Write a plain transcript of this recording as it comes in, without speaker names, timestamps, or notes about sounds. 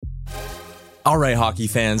All right, hockey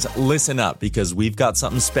fans, listen up because we've got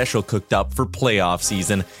something special cooked up for playoff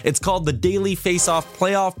season. It's called the Daily Face-Off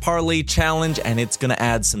Playoff Parlay Challenge, and it's going to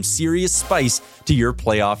add some serious spice to your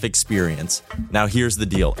playoff experience. Now, here's the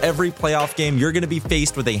deal. Every playoff game, you're going to be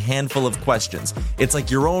faced with a handful of questions. It's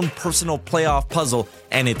like your own personal playoff puzzle,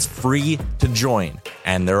 and it's free to join.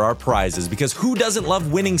 And there are prizes, because who doesn't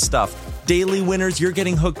love winning stuff? Daily winners, you're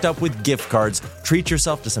getting hooked up with gift cards. Treat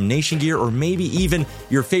yourself to some Nation gear or maybe even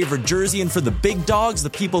your favorite jersey. And for the big dogs, the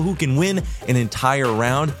people who can win an entire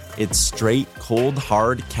round, it's straight, cold,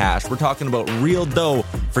 hard cash. We're talking about real dough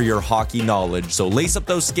for your hockey knowledge. So lace up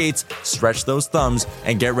those skates, stretch those thumbs,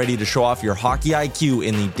 and get ready to show off your hockey IQ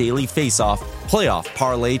in the Daily Face-Off Playoff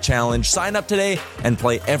Parlay Challenge. Sign up today and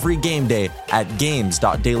play every game day at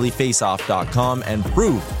games.dailyfaceoff.com and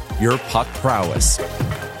prove your puck prowess.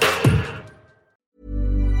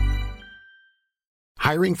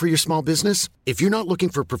 Hiring for your small business? If you're not looking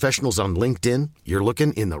for professionals on LinkedIn, you're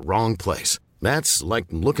looking in the wrong place. That's like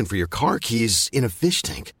looking for your car keys in a fish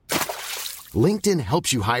tank. LinkedIn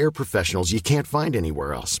helps you hire professionals you can't find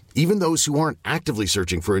anywhere else, even those who aren't actively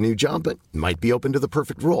searching for a new job but might be open to the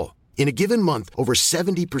perfect role. In a given month, over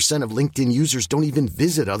 70% of LinkedIn users don't even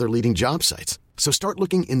visit other leading job sites. So start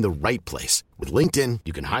looking in the right place. With LinkedIn,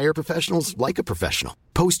 you can hire professionals like a professional.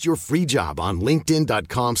 Post your free job on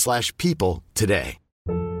linkedin.com/people today.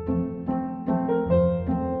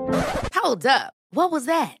 Hold up. What was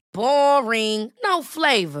that? Boring. No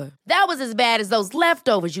flavor. That was as bad as those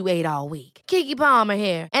leftovers you ate all week. Keke Palmer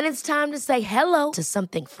here, and it's time to say hello to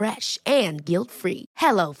something fresh and guilt-free.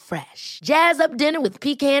 Hello Fresh. Jazz up dinner with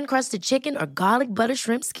pecan-crusted chicken or garlic butter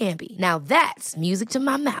shrimp scampi. Now that's music to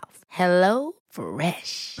my mouth. Hello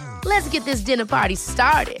Fresh. Let's get this dinner party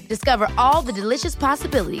started. Discover all the delicious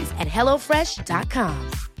possibilities at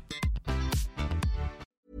hellofresh.com.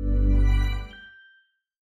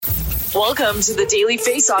 Welcome to the Daily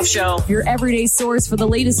Face-Off Show, your everyday source for the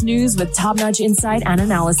latest news with top-notch insight and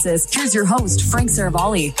analysis. Here's your host, Frank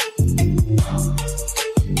Seravalli.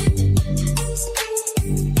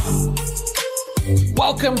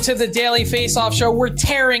 Welcome to the Daily Face-Off Show. We're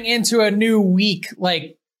tearing into a new week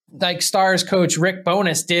like Stars coach Rick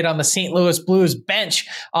Bowness did on the St. Louis Blues bench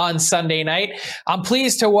on Sunday night. I'm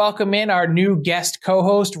pleased to welcome in our new guest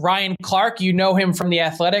co-host, Ryan Clark. You know him from The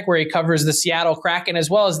Athletic, where he covers the Seattle Kraken as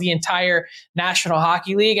well as the entire National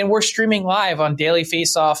Hockey League. And we're streaming live on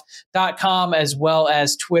dailyfaceoff.com as well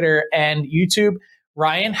as Twitter and YouTube.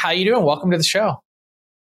 Ryan, how you doing? Welcome to the show.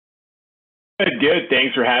 Good.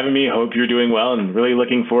 Thanks for having me. Hope you're doing well and really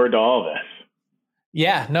looking forward to all of this.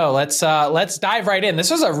 Yeah, no, let's dive right in. This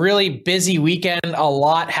was a really busy weekend, a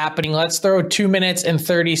lot happening. Let's throw 2 minutes and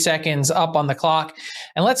 30 seconds up on the clock.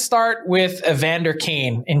 And let's start with Evander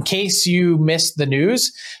Kane. In case you missed the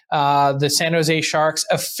news, the San Jose Sharks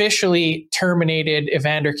officially terminated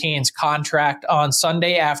Evander Kane's contract on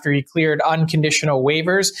Sunday after he cleared unconditional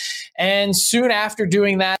waivers. And soon after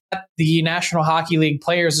doing that, the National Hockey League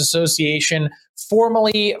Players Association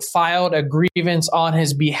formally filed a grievance on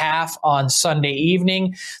his behalf on Sunday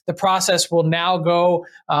evening. The process will now go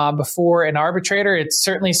before an arbitrator. It's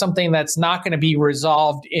certainly something that's not going to be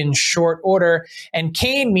resolved in short order. And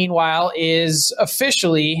Kane, meanwhile, is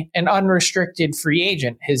officially an unrestricted free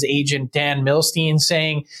agent. His agent, Dan Milstein,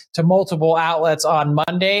 saying to multiple outlets on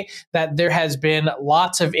Monday that there has been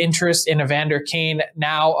lots of interest in Evander Kane,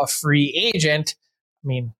 now a free agent. I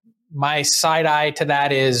mean, my side eye to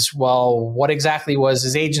that is, well, what exactly was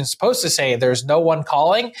his agent supposed to say? There's no one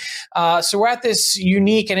calling. So we're at this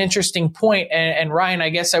unique and interesting point. And Ryan, I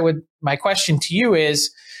guess my question to you is,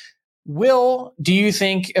 do you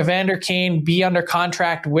think Evander Kane be under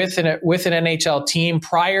contract with an NHL team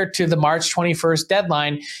prior to the March 21st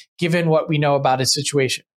deadline, given what we know about his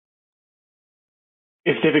situation?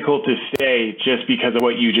 It's difficult to say just because of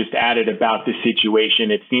what you just added about the situation.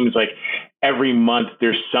 It seems like every month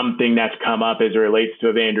there's something that's come up as it relates to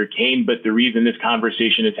Evander Kane. But the reason this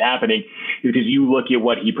conversation is happening is because you look at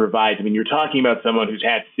what he provides. I mean, you're talking about someone who's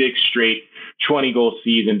had 6 straight 20-goal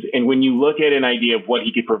seasons. And when you look at an idea of what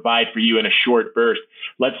he could provide for you in a short burst,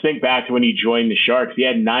 let's think back to when he joined the Sharks. He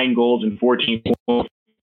had 9 goals and 14 points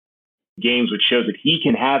games, which shows that he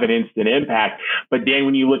can have an instant impact. But then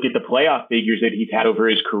when you look at the playoff figures that he's had over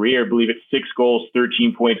his career, I believe it's 6 goals,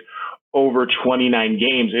 13 points over 29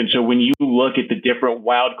 games. And so when you look at the different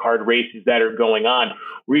wild card races that are going on,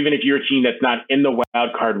 or even if you're a team that's not in the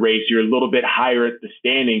wild card race, you're a little bit higher at the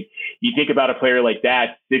standing, you think about a player like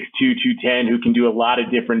that, 6'2", 210, who can do a lot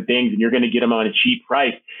of different things, and you're going to get him on a cheap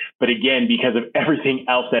price. But again, because of everything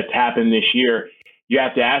else that's happened this year, you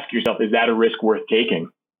have to ask yourself, is that a risk worth taking?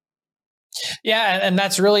 Yeah, and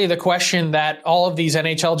that's really the question that all of these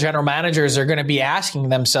NHL general managers are going to be asking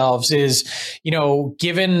themselves is,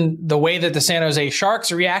 given the way that the San Jose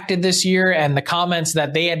Sharks reacted this year and the comments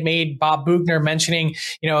that they had made, Bob Boughner mentioning,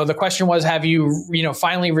 the question was, have you,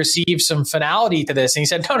 finally received some finality to this? And he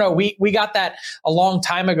said, no, we got that a long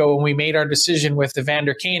time ago when we made our decision with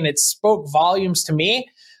Evander Kane. It spoke volumes to me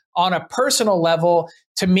on a personal level.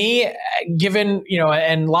 To me, given,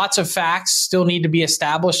 and lots of facts still need to be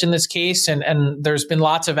established in this case, and there's been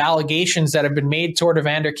lots of allegations that have been made toward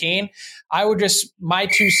Evander Kane, my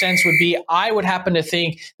 2 cents would be, I would happen to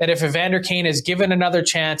think that if Evander Kane is given another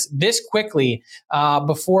chance this quickly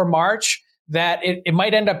before March, that it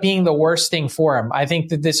might end up being the worst thing for him. I think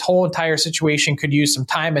that this whole entire situation could use some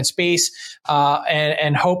time and space,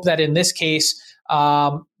 and hope that in this case,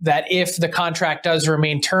 that if the contract does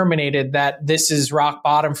remain terminated, that this is rock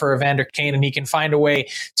bottom for Evander Kane and he can find a way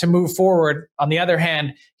to move forward. On the other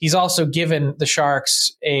hand, he's also given the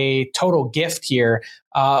Sharks a total gift here,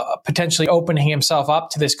 potentially opening himself up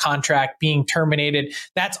to this contract being terminated.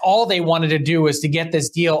 That's all they wanted to do, was to get this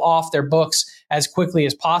deal off their books as quickly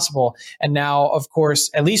as possible. And now, of course,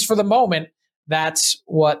 at least for the moment, that's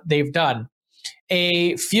what they've done.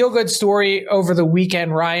 A feel-good story over the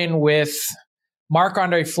weekend, Ryan, with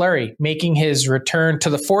Marc-Andre Fleury making his return to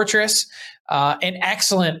the Fortress, an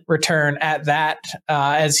excellent return at that,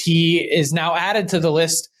 as he is now added to the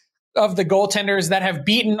list of the goaltenders that have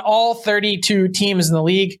beaten all 32 teams in the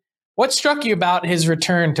league. What struck you about his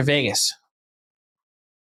return to Vegas?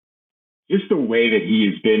 Just the way that he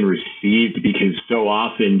has been received, because so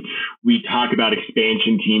often we talk about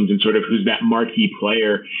expansion teams and sort of who's that marquee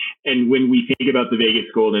player. And when we think about the Vegas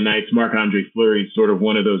Golden Knights, Marc-Andre Fleury is sort of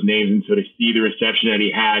one of those names, and sort of see the reception that he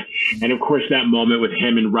had. And of course, that moment with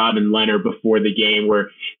him and Robin Leonard before the game where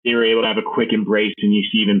they were able to have a quick embrace and you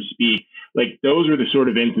see them speak. Like, those are the sort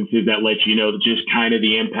of instances that let you know just kind of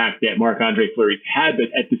the impact that Marc-Andre Fleury's had.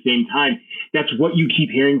 But at the same time, that's what you keep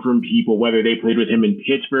hearing from people, whether they played with him in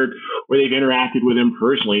Pittsburgh or they've interacted with him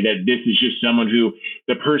personally, that this is just someone who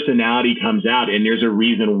the personality comes out, and there's a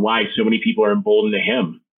reason why so many people are emboldened to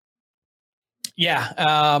him.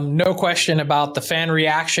 Yeah, no question about the fan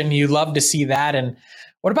reaction. You love to see that. And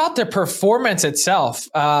what about the performance itself?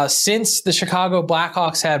 Since the Chicago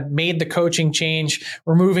Blackhawks have made the coaching change,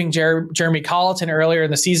 removing Jeremy Colleton earlier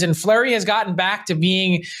in the season, Fleury has gotten back to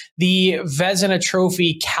being the Vezina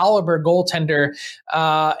Trophy caliber goaltender.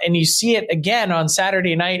 And you see it again on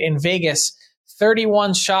Saturday night in Vegas,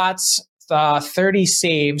 31 shots, 30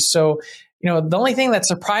 saves. So, the only thing that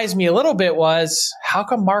surprised me a little bit was, how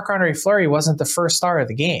come Marc-Andre Fleury wasn't the first star of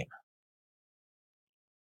the game?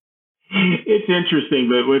 It's interesting,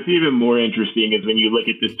 but what's even more interesting is when you look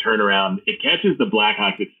at this turnaround, it catches the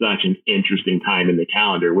Blackhawks at such an interesting time in the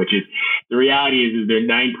calendar, which is, the reality is they're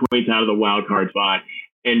 9 points out of the wild card spot.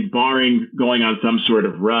 And barring going on some sort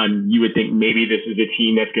of run, you would think maybe this is a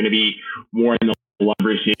team that's going to be more in the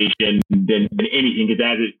conversation than anything, because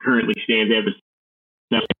as it currently stands, they have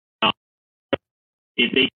a,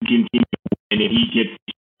 if they can continue and if he gets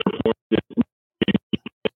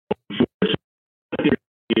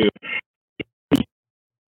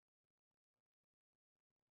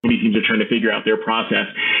teams are trying to figure out their process.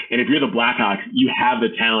 And if you're the Blackhawks, you have the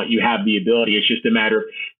talent, you have the ability. It's just a matter of,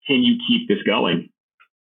 can you keep this going?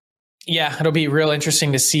 Yeah, it'll be real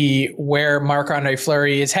interesting to see where Marc-Andre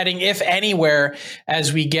Fleury is heading, if anywhere,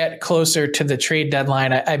 as we get closer to the trade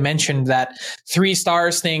deadline. I mentioned that 3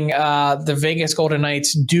 stars thing. The Vegas Golden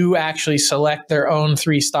Knights do actually select their own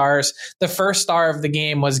 3 stars. The first star of the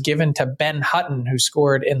game was given to Ben Hutton, who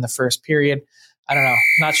scored in the first period. I don't know.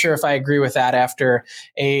 Not sure if I agree with that after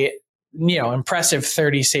a impressive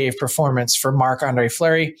 30 save performance for Marc-Andre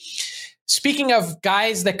Fleury. Speaking of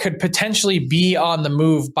guys that could potentially be on the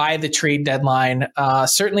move by the trade deadline,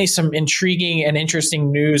 certainly some intriguing and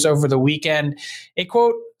interesting news over the weekend. A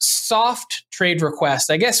quote, soft trade request,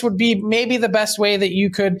 I guess, would be maybe the best way that you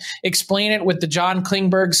could explain it with the John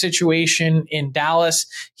Klingberg situation in Dallas.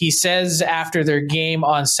 He says after their game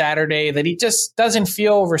on Saturday that he just doesn't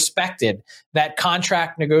feel respected, that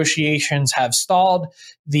contract negotiations have stalled.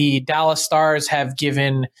 The Dallas Stars have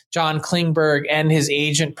given John Klingberg and his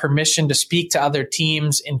agent permission to speak to other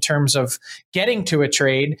teams in terms of getting to a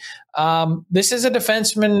trade. This is a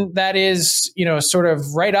defenseman that is, sort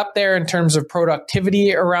of right up there in terms of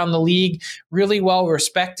productivity around the league, really well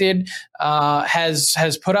respected,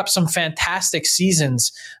 has put up some fantastic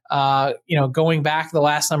seasons, going back the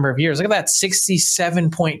last number of years. Look at that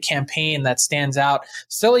 67-point campaign that stands out.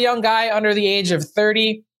 Still a young guy under the age of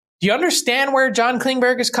 30. Do you understand where John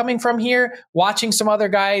Klingberg is coming from here? Watching some other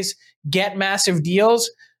guys get massive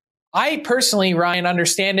deals. I personally, Ryan,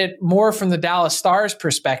 understand it more from the Dallas Stars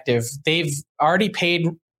perspective. They've already paid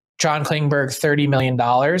John Klingberg $30 million.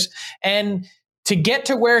 And to get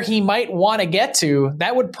to where he might want to get to,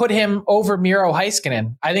 that would put him over Miro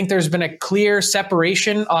Heiskanen. I think there's been a clear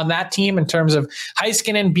separation on that team in terms of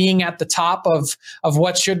Heiskanen being at the top of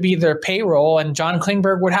what should be their payroll, and John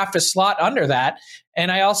Klingberg would have to slot under that. And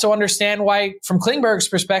I also understand why, from Klingberg's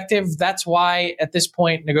perspective, that's why at this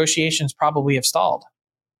point negotiations probably have stalled.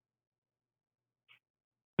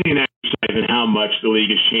 An exercise in how much the league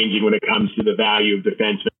is changing when it comes to the value of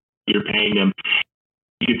defensemen you're paying them.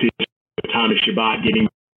 You get to Thomas Chabot getting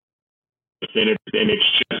and it's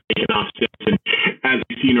just taken off since. And as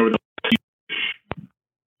we've seen over the last few,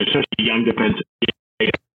 especially young defensive,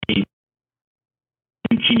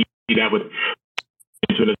 continue to see that with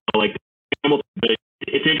like Hamilton. But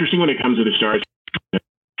it's interesting when it comes to the Stars. They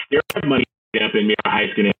have money up in Miro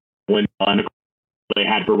Heiskanen and they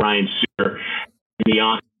had for Ryan Suter in the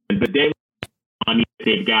Austin. But then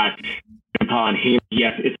they've got Paul and Haley.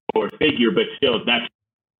 Yes, it's a lower figure, but still, that's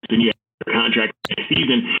the new contract next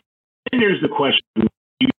season. And there's the question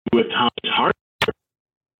with Thomas Hart.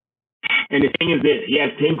 And the thing is this: he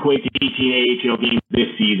has 10 points in 18 AHL games this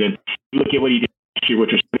season. You look at what he did last year,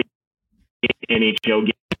 which was NHL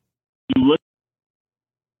games. You look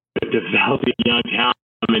at developing young talent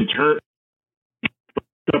in turn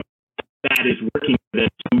that is working for them.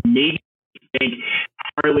 So maybe think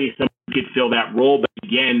Harley someone could fill that role, but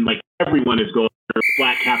again, like everyone is going for a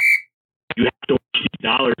flat cap. You have to watch these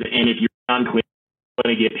dollars, and if you're on Quinn,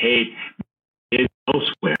 going to get paid is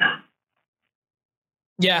elsewhere.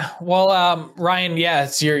 Yeah, well, Ryan, yeah,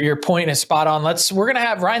 it's your point is spot on. We're gonna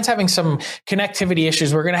have Ryan's having some connectivity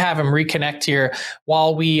issues. We're gonna have him reconnect here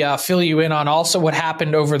while we fill you in on also what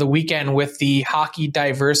happened over the weekend with the Hockey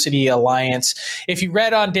Diversity Alliance. If you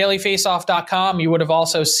read on dailyfaceoff.com, you would have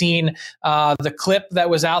also seen the clip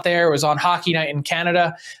that was out there. It was on Hockey Night in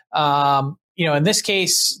Canada. In this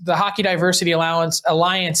case, the Hockey Diversity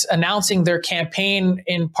Alliance announcing their campaign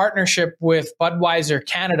in partnership with Budweiser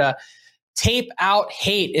Canada. Tape Out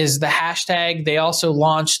Hate is the hashtag. They also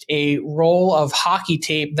launched a roll of hockey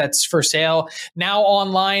tape that's for sale now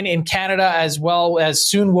online in Canada, as well as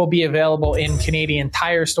soon will be available in Canadian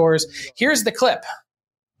Tire stores. Here's the clip.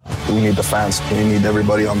 We need the fans. We need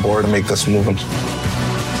everybody on board to make this moving.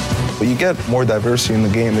 But you get more diversity in the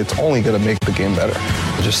game, it's only going to make the game better.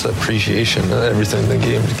 Just the appreciation of everything the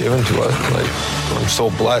game's given to us. Like, I'm so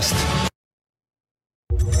blessed.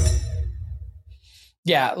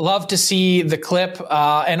 Yeah, love to see the clip.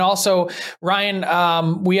 And also,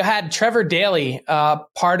 Ryan, we had Trevor Daley,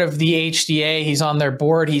 part of the HDA. He's on their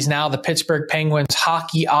board. He's now the Pittsburgh Penguins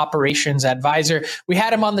hockey operations advisor. We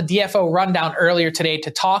had him on the DFO rundown earlier today to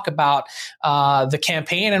talk about the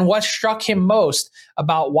campaign and what struck him most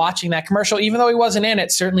about watching that commercial. Even though he wasn't in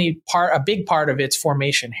it, certainly a big part of its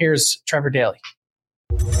formation. Here's Trevor Daley.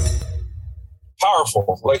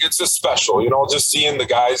 Powerful. Like, it's just special, just seeing the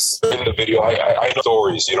guys in the video. I know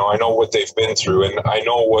stories, I know what they've been through, and I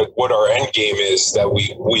know what our end game is that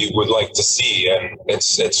we would like to see. And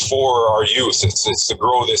it's for our youth. It's to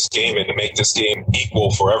grow this game and to make this game equal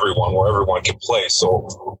for everyone, where everyone can play.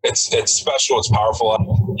 So it's special. It's powerful.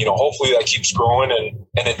 Hopefully that keeps growing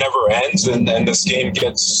and it never ends. And this game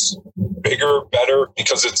gets bigger, better,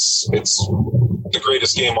 because it's the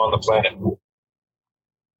greatest game on the planet.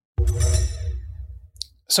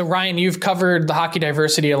 So, Ryan, you've covered the Hockey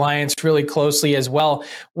Diversity Alliance really closely as well.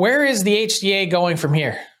 Where is the HDA going from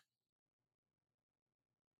here?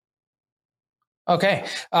 Okay.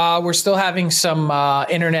 We're still having some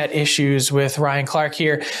internet issues with Ryan Clark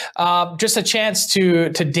here. Just a chance to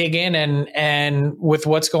dig in and with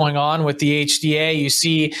what's going on with the HDA. You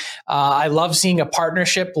see, I love seeing a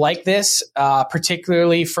partnership like this,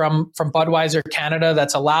 particularly from Budweiser Canada,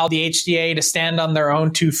 that's allowed the HDA to stand on their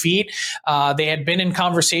own 2 feet. They had been in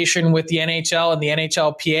conversation with the NHL and the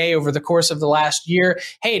NHLPA over the course of the last year.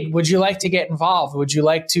 Hey, would you like to get involved? Would you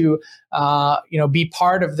like to be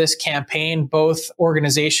part of this campaign? Both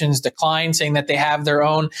organizations declined, saying that they have their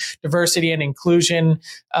own diversity and inclusion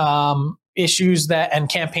issues and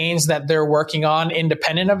campaigns that they're working on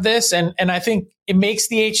independent of this. And I think it makes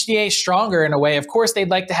the HDA stronger in a way. Of course, they'd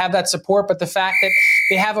like to have that support, but the fact that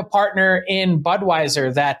they have a partner in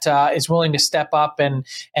Budweiser that is willing to step up and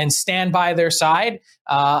stand by their side.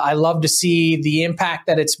 I love to see the impact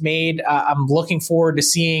that it's made. I'm looking forward to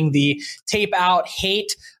seeing the Tape Out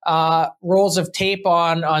Hate rolls of tape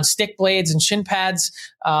on stick blades and shin pads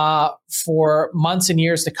for months and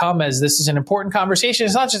years to come, as this is an important conversation.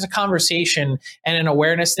 It's not just a conversation and an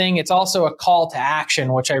awareness thing. It's also a call to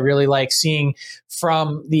action, which I really like seeing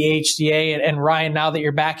from the HDA. And Ryan, now that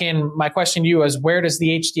you're back in, my question to you is, where does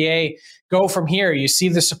the HDA go from here? You see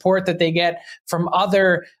the support that they get from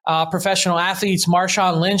other professional athletes,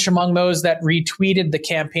 Marshawn Lynch among those that retweeted the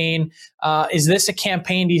campaign. Is this a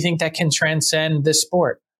campaign, do you think, that can transcend this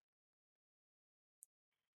sport?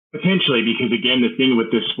 Potentially, because again, the thing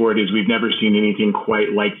with this sport is we've never seen anything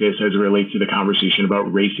quite like this as it relates to the conversation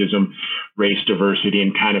about racism, race diversity,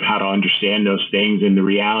 and kind of how to understand those things. And the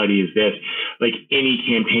reality is this, like any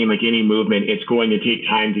campaign, like any movement, it's going to take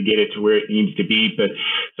time to get it to where it needs to be. But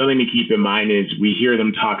something to keep in mind is we hear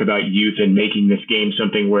them talk about youth and making this game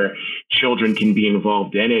something where children can be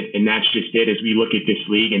involved in it. And that's just it as we look at this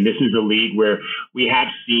league. And this is a league where we have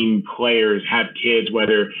seen players have kids,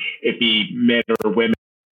 whether it be men or women,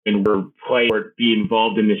 and we're playing or be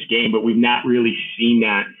involved in this game, but we've not really seen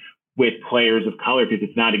that with players of color because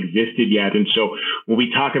it's not existed yet. And so when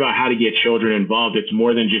we talk about how to get children involved, it's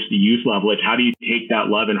more than just the youth level. It's how do you take that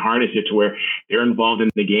love and harness it to where they're involved in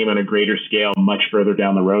the game on a greater scale, much further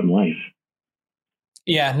down the road in life.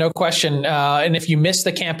 Yeah, no question. And if you missed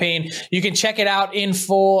the campaign, you can check it out in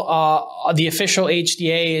full. The official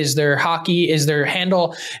HDA is their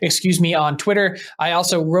handle, on Twitter. I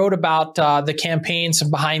also wrote about the campaign, some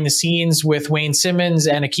behind the scenes with Wayne Simmons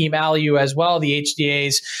and Akeem Aliu as well, the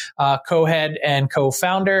HDA's co-head and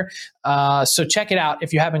co-founder. So check it out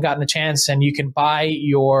if you haven't gotten a chance, and you can buy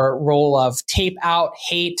your roll of Tape Out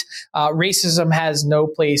Hate. Racism Has No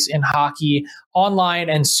Place in Hockey online,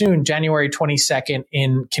 and soon, January 22nd,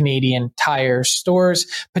 in Canadian Tire stores,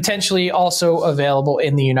 potentially also available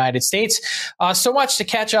in the United States. So much to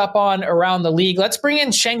catch up on around the league. Let's bring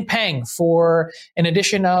in Sheng Peng for an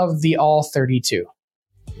edition of the All 32.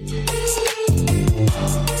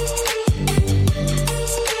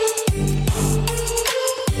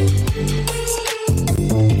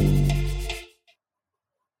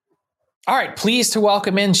 All right, pleased to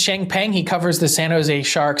welcome in Sheng Peng. He covers the San Jose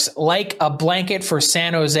Sharks like a blanket for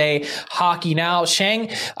San Jose Hockey Now.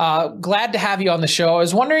 Sheng, glad to have you on the show. I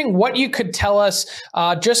was wondering what you could tell us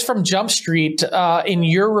just from Jump Street in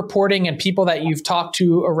your reporting and people that you've talked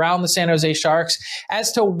to around the San Jose Sharks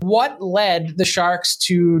as to what led the Sharks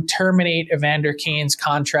to terminate Evander Kane's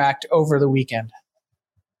contract over the weekend.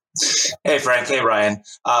 Hey, Frank. Hey, Ryan.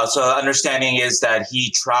 So understanding is that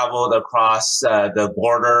he traveled across the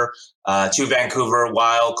border to Vancouver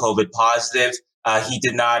while COVID positive. He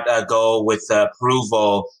did not go with the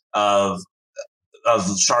approval of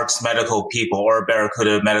Sharks medical people or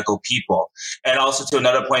Barracuda medical people. And also to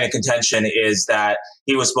another point of contention is that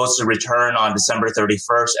he was supposed to return on December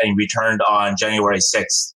 31st and he returned on January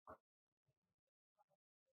 6th.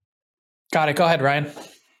 Got it. Go ahead, Ryan.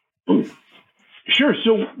 Sure.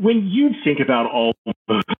 So when you think about all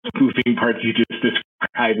the moving parts you just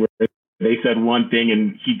described, where they said one thing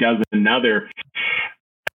and he does another,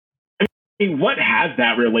 I mean, what has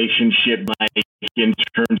that relationship like in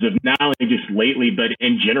terms of not only just lately, but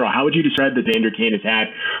in general? How would you describe the Evander Kane has had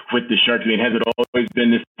with the Sharks? I mean, has it always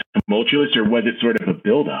been this tumultuous, or was it sort of a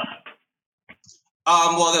buildup?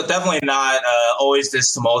 Well, definitely not always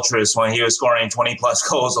this tumultuous when he was scoring 20-plus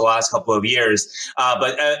goals the last couple of years.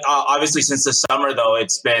 But obviously since the summer, though,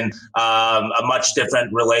 it's been a much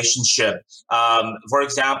different relationship. For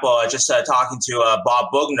example, just talking to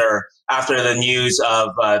Bob Bugner after the news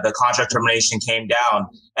of the contract termination came down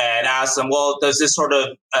and asked him, well, does this sort of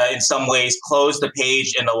in some ways close the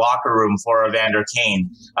page in the locker room for Evander Kane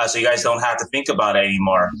so you guys don't have to think about it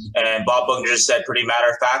anymore? And Bob Bugner just said pretty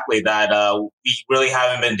matter-of-factly that we really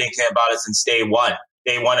haven't been thinking about it since day one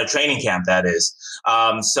of training camp, that is.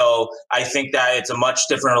 So I think that it's a much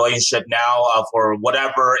different relationship now for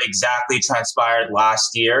whatever exactly transpired last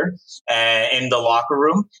year in the locker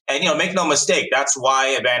room. And, make no mistake, that's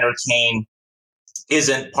why Evander Kane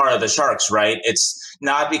isn't part of the Sharks, right? It's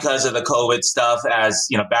not because of the COVID stuff, as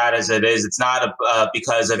bad as it is. It's not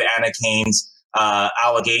because of Anna Kane's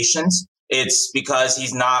allegations. It's because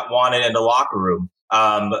he's not wanted in the locker room.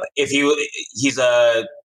 He's a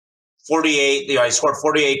 48, he scored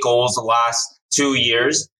 48 goals the last 2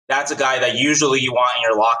 years. That's a guy that usually you want in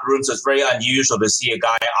your locker room. So it's very unusual to see a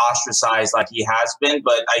guy ostracized like he has been.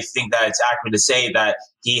 But I think that it's accurate to say that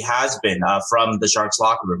he has been from the Sharks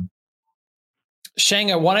locker room.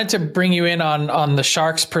 Sheng, I wanted to bring you in on the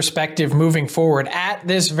Sharks' perspective moving forward. At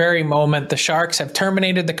this very moment, the Sharks have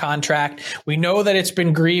terminated the contract. We know that it's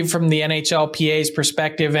been grieved from the NHLPA's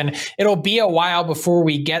perspective, and it'll be a while before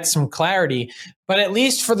we get some clarity. But at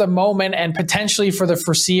least for the moment and potentially for the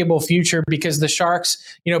foreseeable future, because the Sharks,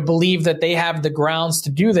 believe that they have the grounds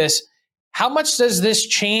to do this, How much does this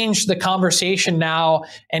change the conversation now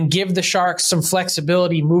and give the Sharks some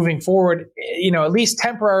flexibility moving forward, at least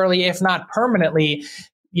temporarily, if not permanently?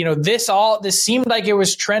 This seemed like it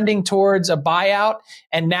was trending towards a buyout.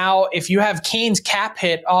 And now if you have Kane's cap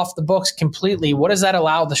hit off the books completely, what does that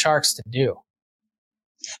allow the Sharks to do?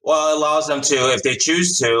 Well, it allows them to, if they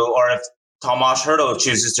choose to, or if Tomas Hertl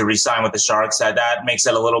chooses to re-sign with the Sharks, that makes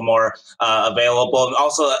it a little more available, and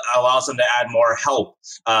also allows them to add more help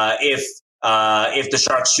if the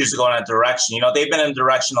Sharks choose to go in that direction. They've been in a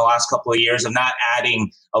direction the last couple of years of not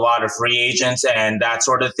adding a lot of free agents and that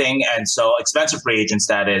sort of thing. And so expensive free agents,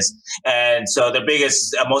 that is. And so the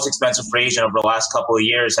biggest, most expensive free agent over the last couple of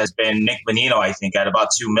years has been Nick Bonino, I think, at about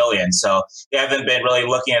 $2 million. So they haven't been really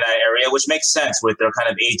looking at that area, which makes sense with their kind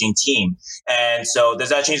of aging team. And so does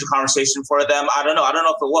that change the conversation for them? I don't know. I don't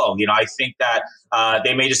know if it will. I think that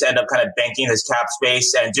they may just end up kind of banking this cap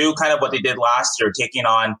space and do kind of what they did last year, taking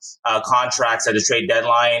on contracts at the trade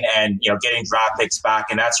deadline and, getting draft picks back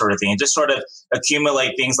and that sort of thing, and just sort of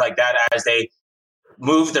accumulate things like that as they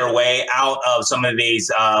move their way out of some of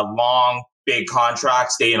these long, big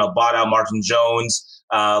contracts. They, bought out Martin Jones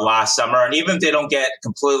last summer. And even if they don't get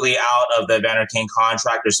completely out of the Evander Kane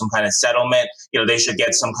contract or some kind of settlement, they should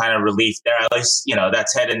get some kind of relief there. At least,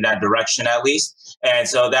 that's headed in that direction at least. And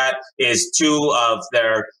so that is two of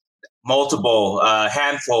their multiple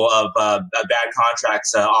handful of bad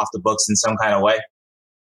contracts off the books in some kind of way.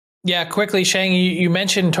 Yeah, quickly, Sheng, you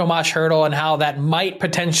mentioned Tomas Hertl and how that might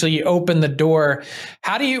potentially open the door.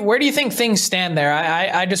 Where do you think things stand there?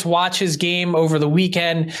 I just watched his game over the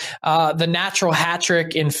weekend, the natural hat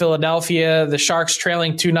trick in Philadelphia, the Sharks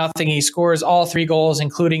trailing 2-0. He scores all 3 goals,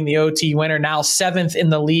 including the OT winner, now 7th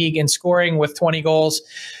in the league in scoring with 20 goals.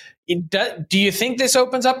 Do you think this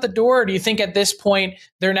opens up the door, or do you think at this point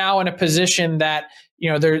they're now in a position that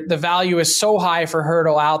the value is so high for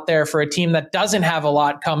Hertl out there for a team that doesn't have a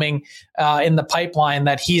lot coming in the pipeline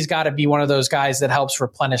that he's got to be one of those guys that helps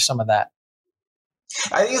replenish some of that?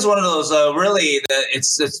 I think it's one of those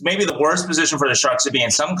it's maybe the worst position for the Sharks to be in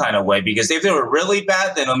some kind of way, because if they were really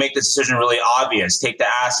bad, then it'll make the decision really obvious. Take the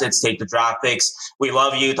assets, take the draft picks. We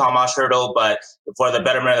love you, Tomas Hertl, but for the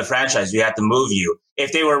betterment of the franchise, we have to move you.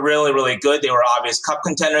 If they were really, really good, they were obvious cup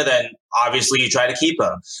contender, then obviously you try to keep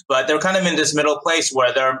them. But they're kind of in this middle place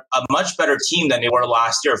where they're a much better team than they were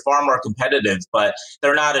last year, far more competitive, but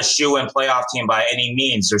they're not a shoe-in playoff team by any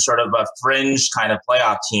means. They're sort of a fringe kind of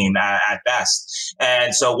playoff team at best.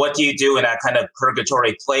 And so what do you do in that kind of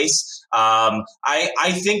purgatory place?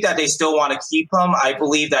 I think that they still want to keep him. I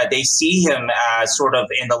believe that they see him as sort of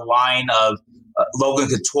in the line of Logan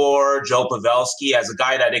Couture, Joe Pavelski, as a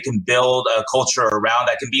guy that they can build a culture around,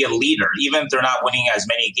 that can be a leader. Even if they're not winning as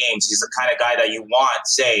many games, he's the kind of guy that you want,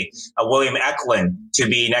 say, William Eklund to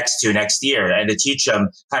be next to next year and to teach him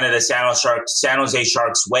kind of the San Jose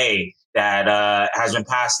Sharks way that has been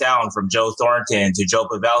passed down from Joe Thornton to Joe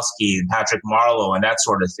Pavelski and Patrick Marleau and that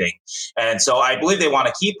sort of thing. And so I believe they want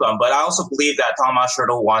to keep him, but I also believe that Tomas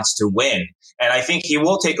Hertl wants to win. And I think he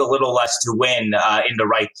will take a little less to win in the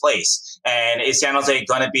right place. And is San Jose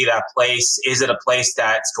going to be that place? Is it a place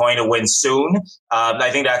that's going to win soon?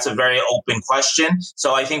 I think that's a very open question.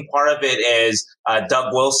 So I think part of it is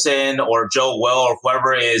Doug Wilson or Joe Will or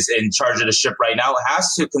whoever is in charge of the ship right now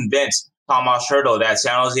has to convince Tomas Hertl that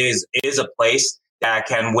San Jose is a place that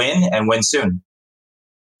can win and win soon.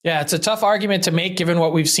 Yeah, it's a tough argument to make given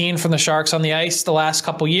what we've seen from the Sharks on the ice the last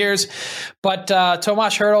couple years. But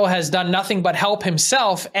Tomas Hertl has done nothing but help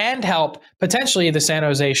himself and help potentially the San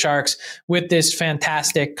Jose Sharks with this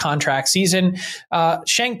fantastic contract season.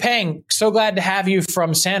 Sheng Peng, so glad to have you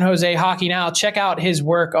from San Jose Hockey Now. Check out his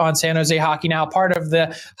work on San Jose Hockey Now, part of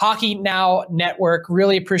the Hockey Now network.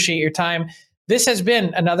 Really appreciate your time. This has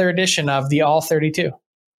been another edition of the All 32.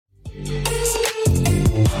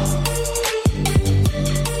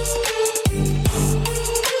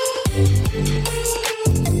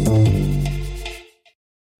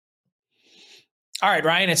 All right,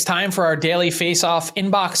 Ryan, it's time for our daily face-off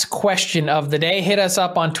inbox question of the day. Hit us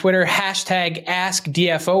up on Twitter,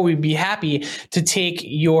 #AskDFO. We'd be happy to take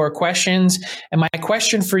your questions. And my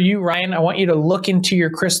question for you, Ryan, I want you to look into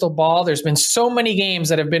your crystal ball. There's been so many games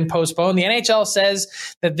that have been postponed. The NHL says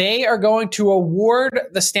that they are going to award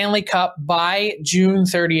the Stanley Cup by June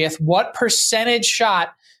 30th. What percentage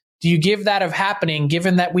shot do you give that of happening,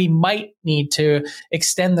 given that we might need to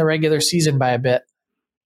extend the regular season by a bit?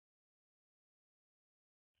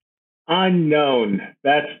 Unknown.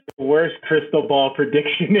 That's the worst crystal ball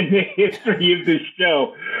prediction in the history of the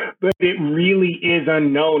show. But it really is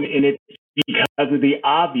unknown, and it's because of the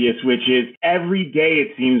obvious, which is every day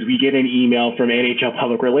it seems we get an email from NHL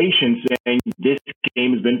Public Relations saying this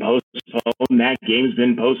game has been postponed, that game's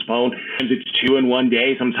been postponed. Sometimes it's 2 in one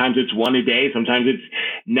day, sometimes it's 1 a day, sometimes it's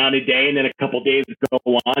none a day, and then a couple days go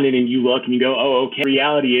on, and then you look and you go, oh, okay. The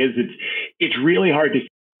reality is it's really hard to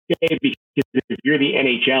say, because if you're the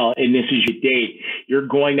NHL and this is your date, you're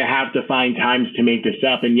going to have to find times to make this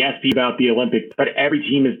up. And yes, people about the Olympics, but every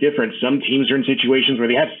team is different. Some teams are in situations where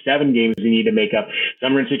they have 7 games they need to make up.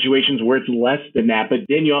 Some are in situations where it's less than that. But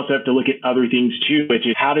then you also have to look at other things too, which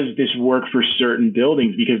is how does this work for certain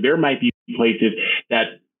buildings? Because there might be places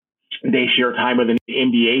that they share time with an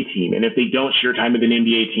NBA team. And if they don't share time with an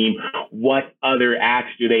NBA team, what other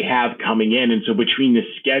acts do they have coming in? And so between the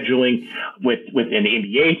scheduling with an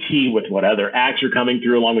NBA team, with what other acts are coming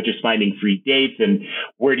through, along with just finding free dates and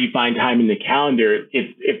where do you find time in the calendar,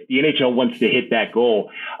 if the NHL wants to hit that goal,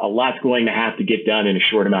 a lot's going to have to get done in a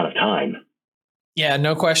short amount of time. Yeah,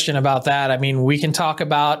 no question about that. I mean, we can talk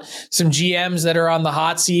about some GMs that are on the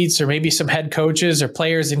hot seats, or maybe some head coaches or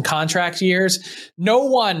players in contract years. No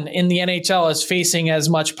one in the NHL is facing as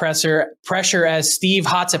much pressure as Steve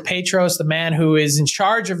Hatzapetros, the man who is in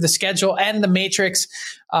charge of the schedule and the matrix.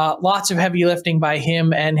 Lots of heavy lifting by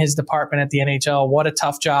him and his department at the NHL. What a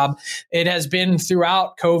tough job it has been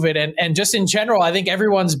throughout COVID, and just in general. I think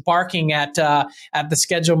everyone's barking at the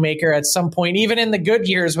schedule maker at some point, even in the good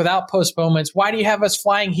years without postponements. Why do you have us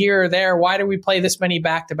flying here or there? Why do we play this many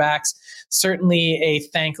back-to-backs? Certainly a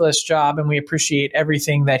thankless job, and we appreciate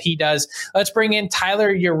everything that he does. Let's bring in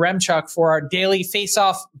Tyler Yaremchuk for our daily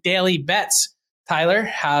face-off daily bets. Tyler,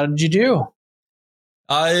 how did you do?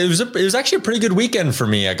 It was actually a pretty good weekend for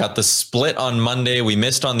me. I got the split on Monday. We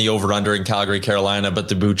missed on the over-under in Calgary, Carolina, but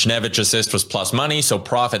the Buchnevich assist was plus money, so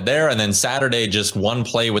profit there. And then Saturday, just one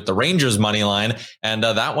play with the Rangers money line, and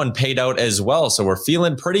that one paid out as well. So we're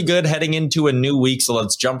feeling pretty good heading into a new week. So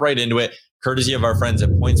let's jump right into it. Courtesy of our friends at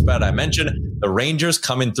PointsBet, I mentioned the Rangers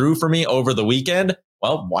coming through for me over the weekend.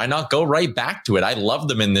 Well, why not go right back to it? I love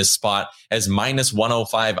them in this spot as minus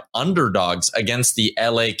 105 underdogs against the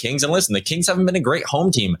LA Kings. And listen, the Kings haven't been a great home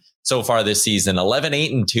team so far this season.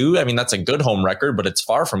 11-8-2. I mean, that's a good home record, but it's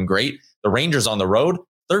far from great. The Rangers on the road,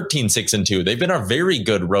 13-6-2. They've been a very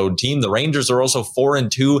good road team. The Rangers are also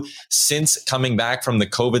 4-2 since coming back from the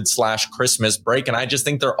COVID/Christmas break. And I just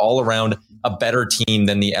think they're all around a better team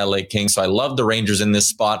than the LA Kings. So I love the Rangers in this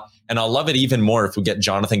spot. And I'll love it even more if we get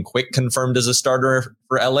Jonathan Quick confirmed as a starter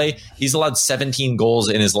for LA. He's allowed 17 goals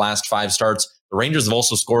in his last 5 starts. The Rangers have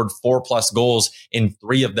also scored 4+ goals in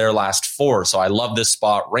 3 of their last 4. So I love this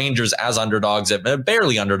spot. Rangers as underdogs,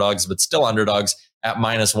 barely underdogs, but still underdogs at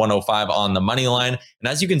minus 105 on the money line. And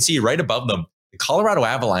as you can see right above them, the Colorado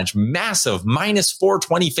Avalanche, massive minus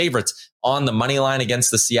 420 favorites on the money line against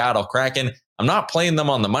the Seattle Kraken. I'm not playing them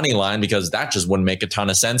on the money line because that just wouldn't make a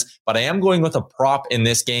ton of sense, but I am going with a prop in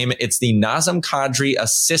this game. It's the Nazem Kadri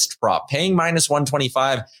assist prop, paying minus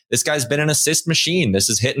 125. This guy's been an assist machine. This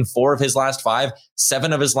is hitting 4 of his last 5,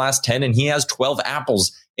 7 of his last 10, and he has 12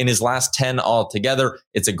 apples in his last 10 altogether.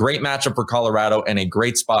 It's a great matchup for Colorado and a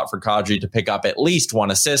great spot for Kadri to pick up at least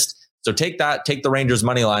 1 assist. So take that, take the Rangers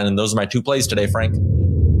money line, and those are my 2 plays today, Frank.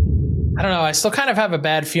 I don't know. I still kind of have a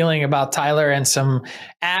bad feeling about Tyler and some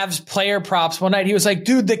Avs player props. One night he was like,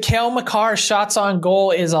 dude, the Cale Makar shots on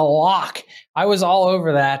goal is a lock. I was all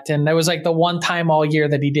over that. And that was like the one time all year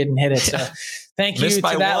that he didn't hit it. So thank you to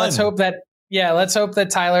that. 1. Let's hope that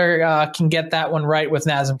Tyler can get that one right with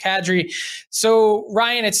Nazem Kadri. So,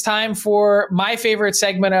 Ryan, it's time for my favorite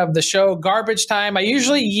segment of the show, Garbage Time. I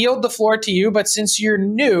usually yield the floor to you, but since you're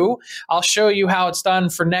new, I'll show you how it's done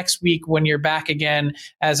for next week when you're back again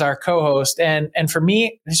as our co-host. And for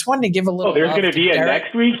me, I just wanted to give a little. Oh, there's going to be a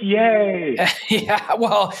next week? Yay! Yeah,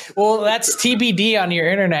 well, that's TBD on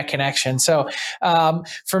your internet connection. So,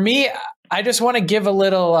 for me, I just want to give a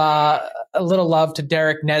little love to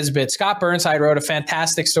Derek Nesbitt. Scott Burnside wrote a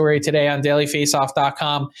fantastic story today on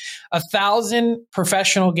dailyfaceoff.com. 1,000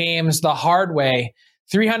 professional games the hard way,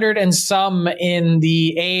 300 and some in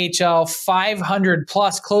the AHL, 500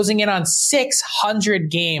 plus, closing in on 600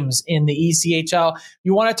 games in the ECHL.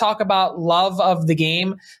 You want to talk about love of the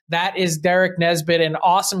game? That is Derek Nesbitt, an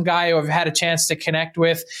awesome guy who I've had a chance to connect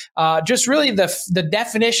with. Just really the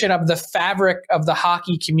definition of the fabric of the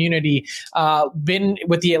hockey community. Been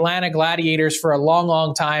with the Atlanta Gladiators for a long,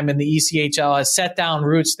 long time in the ECHL, has set down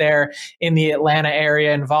roots there in the Atlanta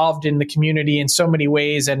area, involved in the community in so many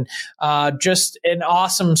ways, and just an awesome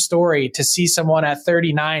awesome story to see someone at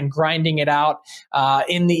 39 grinding it out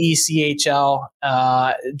in the ECHL.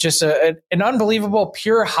 Just an unbelievable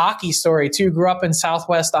pure hockey story too. Grew up in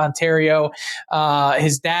Southwest Ontario.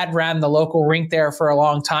 His dad ran the local rink there for a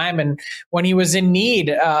long time, and when he was in need,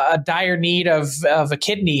 a dire need of a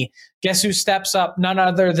kidney, guess who steps up? None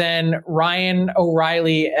other than Ryan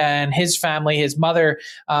O'Reilly and his family, his mother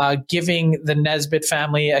giving the Nesbitt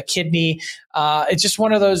family a kidney. It's just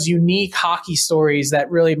one of those unique hockey stories that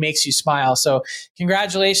really makes you smile. So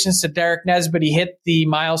congratulations to Derek Nesbitt. He hit the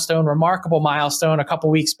remarkable milestone a couple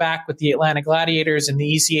weeks back with the Atlanta Gladiators in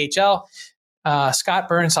the ECHL. Scott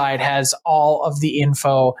Burnside has all of the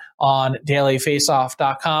info on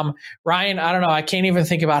dailyfaceoff.com. Ryan, I don't know. I can't even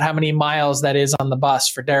think about how many miles that is on the bus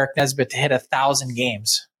for Derek Nesbitt to hit 1,000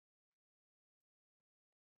 games.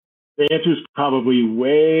 The answer is probably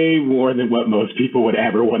way more than what most people would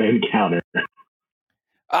ever want to encounter.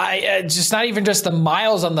 Just not even just the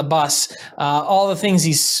miles on the bus, all the things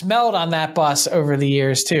he's smelled on that bus over the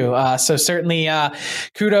years too. So certainly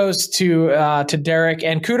kudos to Derek,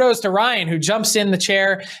 and kudos to Ryan, who jumps in the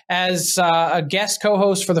chair as a guest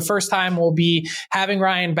co-host for the first time. We'll be having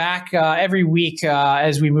Ryan back every week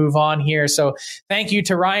as we move on here. So thank you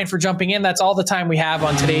to Ryan for jumping in. That's all the time we have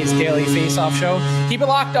on today's Daily Faceoff show. Keep it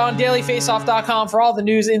locked on dailyfaceoff.com for all the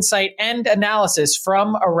news, insight, and analysis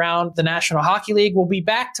from around the National Hockey League. We'll be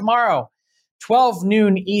back tomorrow, 12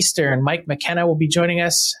 noon Eastern. Mike McKenna will be joining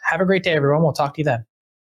us. Have a great day, everyone. We'll talk to you then.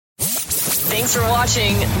 Thanks for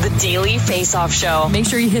watching the Daily Face-Off Show. Make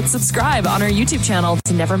sure you hit subscribe on our YouTube channel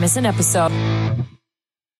to never miss an episode.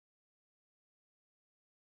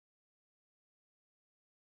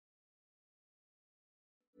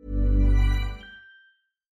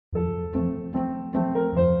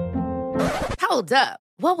 Hold up.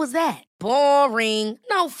 What was that? Boring.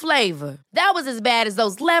 No flavor. That was as bad as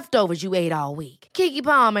those leftovers you ate all week. Keke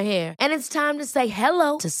Palmer here, and it's time to say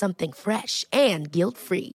hello to something fresh and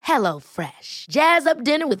guilt-free. Hello Fresh. Jazz up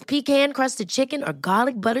dinner with pecan-crusted chicken or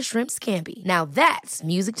garlic butter shrimp scampi. Now that's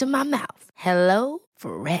music to my mouth. Hello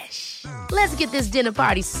Fresh. Let's get this dinner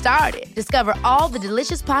party started. Discover all the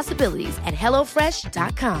delicious possibilities at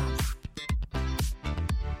hellofresh.com.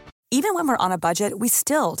 Even when we're on a budget, we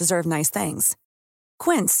still deserve nice things.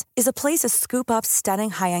 Quince is a place to scoop up stunning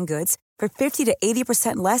high-end goods for 50 to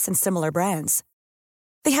 80% less than similar brands.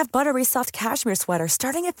 They have buttery soft cashmere sweaters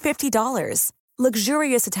starting at $50,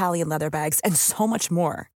 luxurious Italian leather bags, and so much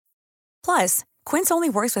more. Plus, Quince only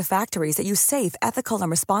works with factories that use safe, ethical, and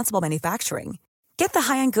responsible manufacturing. Get the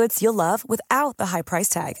high-end goods you'll love without the high price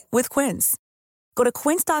tag with Quince. Go to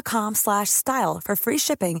quince.com/style for free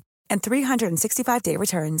shipping and 365-day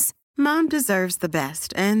returns. Mom deserves the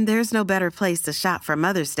best, and there's no better place to shop for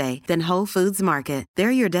Mother's Day than Whole Foods Market.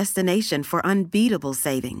 They're your destination for unbeatable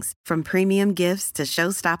savings, from premium gifts to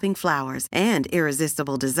show-stopping flowers and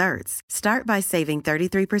irresistible desserts. Start by saving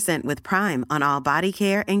 33% with Prime on all body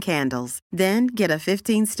care and candles. Then get a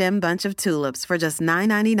 15-stem bunch of tulips for just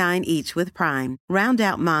 $9.99 each with Prime. Round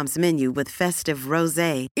out Mom's menu with festive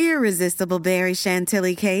rosé, irresistible berry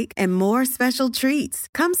chantilly cake, and more special treats.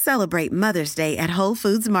 Come celebrate Mother's Day at Whole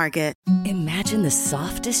Foods Market. Imagine the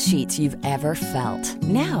softest sheets you've ever felt.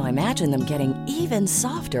 Now imagine them getting even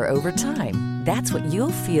softer over time. That's what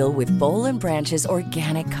you'll feel with Boll & Branch's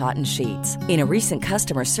organic cotton sheets. In a recent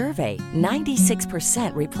customer survey,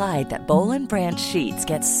 96% replied that Boll & Branch sheets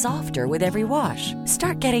get softer with every wash.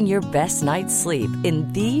 Start getting your best night's sleep in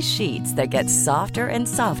these sheets that get softer and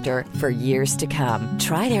softer for years to come.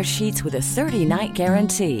 Try their sheets with a 30-night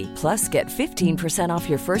guarantee. Plus, get 15% off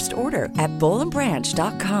your first order at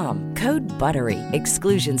bollandbranch.com. Code BUTTERY.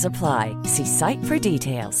 Exclusions apply. See site for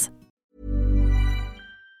details.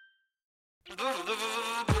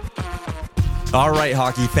 All right,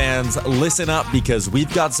 hockey fans, listen up because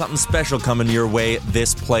we've got something special coming your way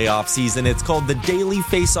this playoff season. It's called the Daily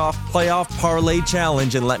Faceoff Playoff Parlay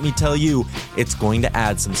Challenge, and let me tell you, it's going to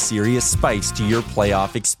add some serious spice to your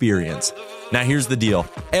playoff experience. Now, here's the deal.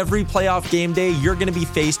 Every playoff game day, you're going to be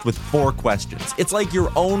faced with 4 questions. It's like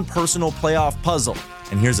your own personal playoff puzzle.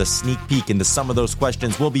 And here's a sneak peek into some of those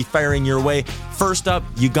questions we'll be firing your way. First up,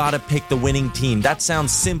 you got to pick the winning team. That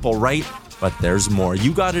sounds simple, right? But there's more.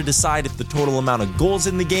 You got to decide if the total amount of goals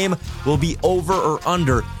in the game will be over or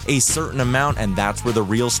under a certain amount, and that's where the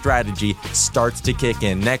real strategy starts to kick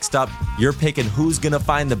in. Next up, you're picking who's going to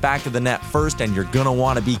find the back of the net first, and you're going to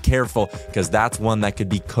want to be careful because that's one that could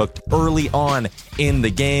be cooked early on in the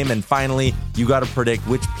game. And finally, you got to predict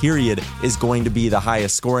which period is going to be the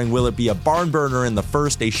highest scoring. Will it be a barn burner in the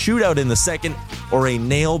first, a shootout in the second, or a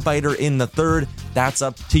nail biter in the third? That's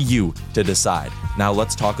up to you to decide. Now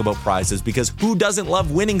let's talk about prizes, because who doesn't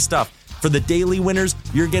love winning stuff? For the daily winners,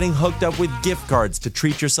 you're getting hooked up with gift cards to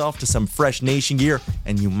treat yourself to some fresh Nation gear,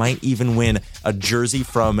 and you might even win a jersey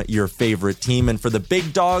from your favorite team. And for the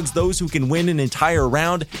big dogs, those who can win an entire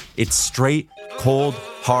round, it's straight, cold,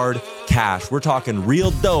 hard cash. We're talking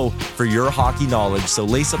real dough for your hockey knowledge. So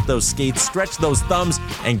lace up those skates, stretch those thumbs,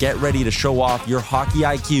 and get ready to show off your hockey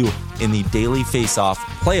IQ in the Daily Faceoff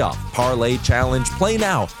Playoff Parlay Challenge. Play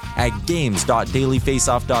now at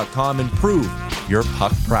games.dailyfaceoff.com and prove your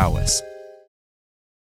puck prowess.